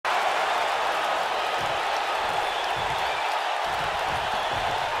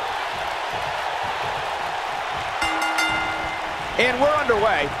And we're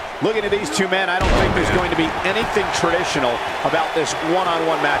underway. Looking at these two men, I don't think there's going to be anything traditional about this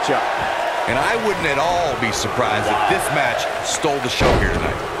one-on-one matchup. And I wouldn't at all be surprised if this match stole the show here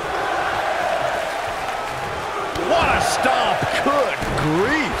tonight. What a stomp! Good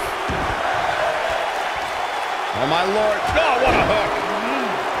grief! Oh, my Lord. Oh, what a hook!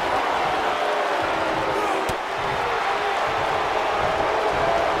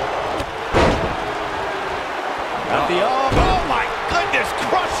 Got the arm. Oh, my goodness,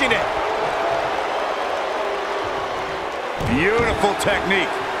 crushing it! Beautiful technique.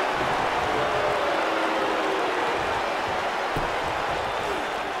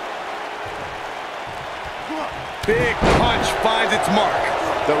 Big punch finds its mark.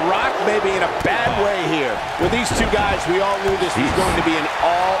 The Rock may be in a bad way here. With these two guys, we all knew this was going to be an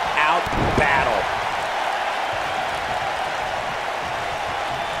all-out battle.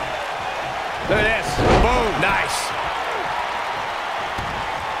 Look at this. Boom. Nice.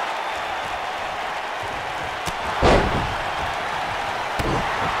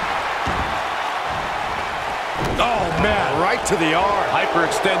 Oh, man. Right to the arm.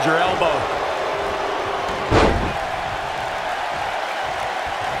 Hyperextend your elbow.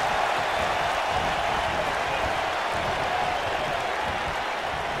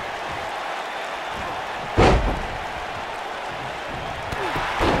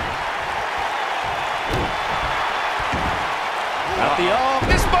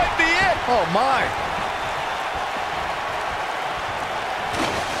 This might be it. Oh, my.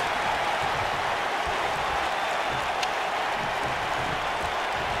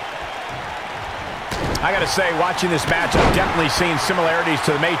 I gotta say, watching this match, I've definitely seen similarities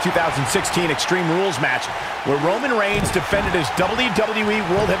to the May 2016 Extreme Rules match, where Roman Reigns defended his WWE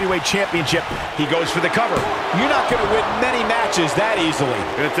World Heavyweight Championship. He goes for the cover. You're not gonna win many matches that easily.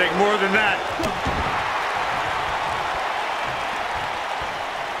 Gonna take more than that.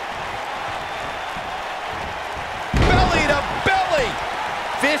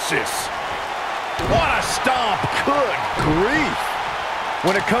 Vicious. What a stomp. Good grief.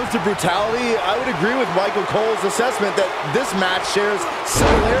 When it comes to brutality, I would agree with Michael Cole's assessment that this match shares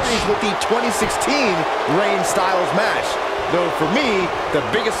similarities with the 2016 Reigns-Styles match. Though for me, the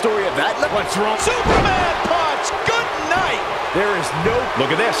biggest story of that... What's wrong? Superman punch. Good night. There is no...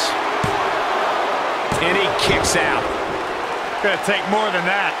 Look at this. And he kicks out. Gonna take more than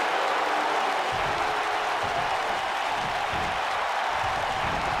that.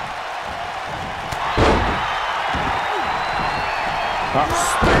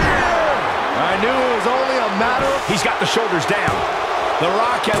 I knew it was only a matter of... He's got the shoulders down. The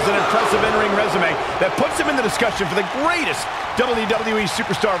Rock has an impressive in-ring resume that puts him in the discussion for the greatest WWE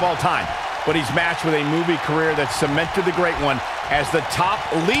superstar of all time. But he's matched with a movie career that cemented the great one as the top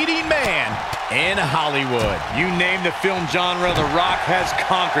leading man in Hollywood. You name the film genre, The Rock has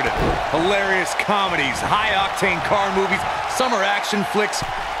conquered it. Hilarious comedies, high-octane car movies, summer action flicks.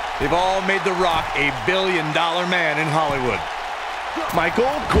 They've all made The Rock a billion-dollar man in Hollywood. Michael,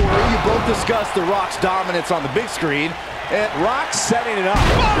 Corey, you both discussed The Rock's dominance on the big screen, and Rock setting it up.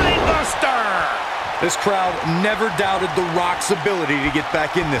 Buster! This crowd never doubted The Rock's ability to get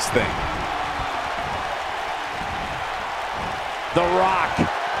back in this thing. The Rock.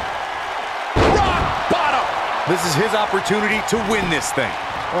 Rock bottom! This is his opportunity to win this thing.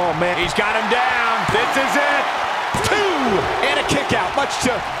 Oh, man. He's got him down. This is it. 2! And a kick out, much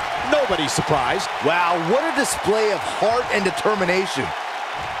to... nobody's surprised. Wow, what a display of heart and determination.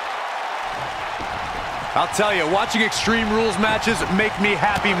 I'll tell you, watching Extreme Rules matches make me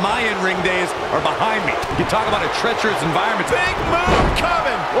happy my in-ring days are behind me. You talk about a treacherous environment. Big move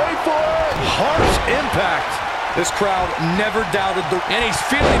coming. Wait for it. Harsh impact. This crowd never doubted the... And he's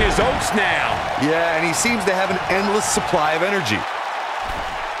feeling his oats now. Yeah, and he seems to have an endless supply of energy.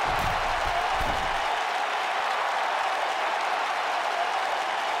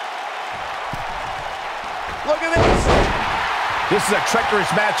 Look at this. This is a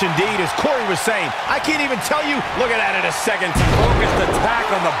treacherous match indeed, as Corey was saying. I can't even tell you. Look at that in a second. Focused attack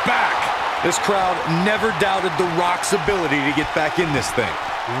on the back. This crowd never doubted The Rock's ability to get back in this thing.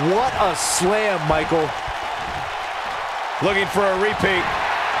 What a slam, Michael. Looking for a repeat.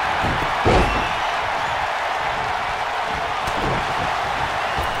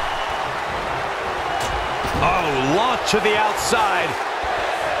 Oh, launch to the outside.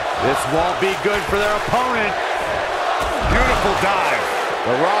 This won't be good for their opponent. Beautiful dive.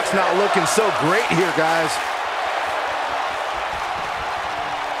 The Rock's not looking so great here, guys.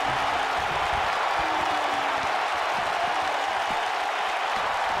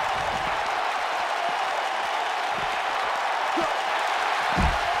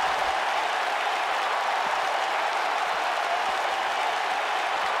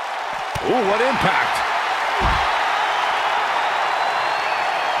 Ooh, what impact.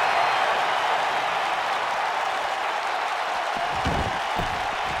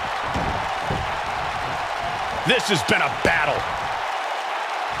 This has been a battle.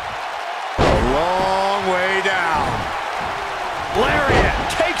 A long way down.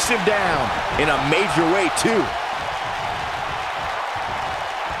 Lariat takes him down. In a major way, too.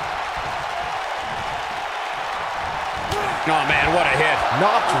 Oh, man, what a hit.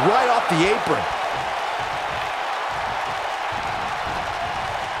 Knocked right off the apron.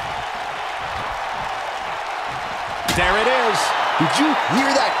 There it is. Did you hear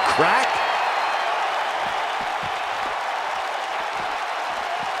that crack?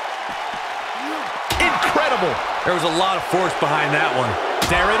 Incredible. There was a lot of force behind that one.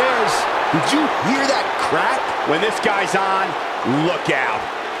 There it is. Did you hear that crack? When this guy's on, look out.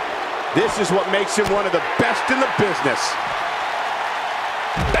 This is what makes him one of the best in the business.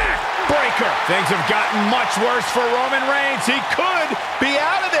 Backbreaker. Things have gotten much worse for Roman Reigns. He could be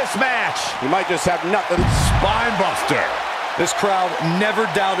out of this match. He might just have nothing. Spine buster. This crowd never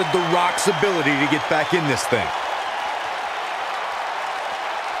doubted The Rock's ability to get back in this thing.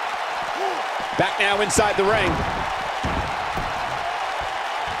 Back now inside the ring.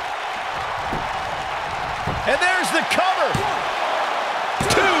 And there's the cover.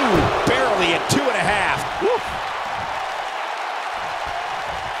 2, barely at 2.5. Woo.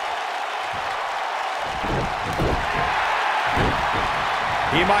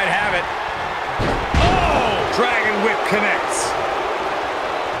 He might have it. Oh! Dragon Whip connects.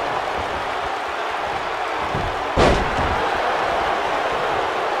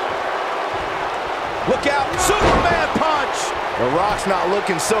 Look out, Superman punch! The Rock's not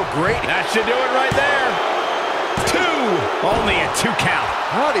looking so great. That should do it right there. 2, only a 2 count.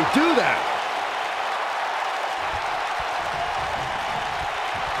 How'd he do that?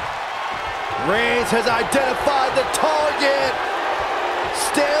 Reigns has identified the target.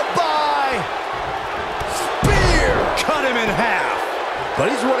 Stand by. Spear! Cut him in half.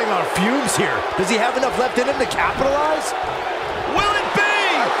 But he's running on fumes here. Does he have enough left in him to capitalize? Will it be?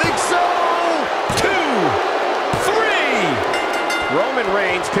 I think so. 2, 3. Roman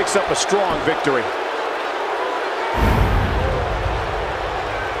Reigns picks up a strong victory.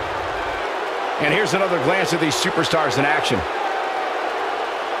 And here's another glance at these superstars in action.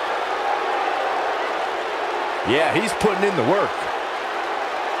 Yeah, he's putting in the work.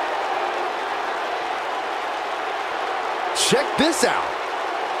 Check this out.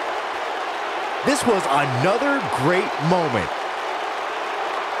 This was another great moment.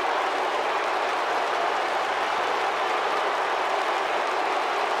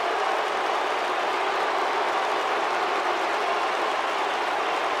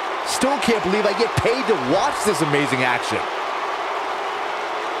 Still can't believe I get paid to watch this amazing action.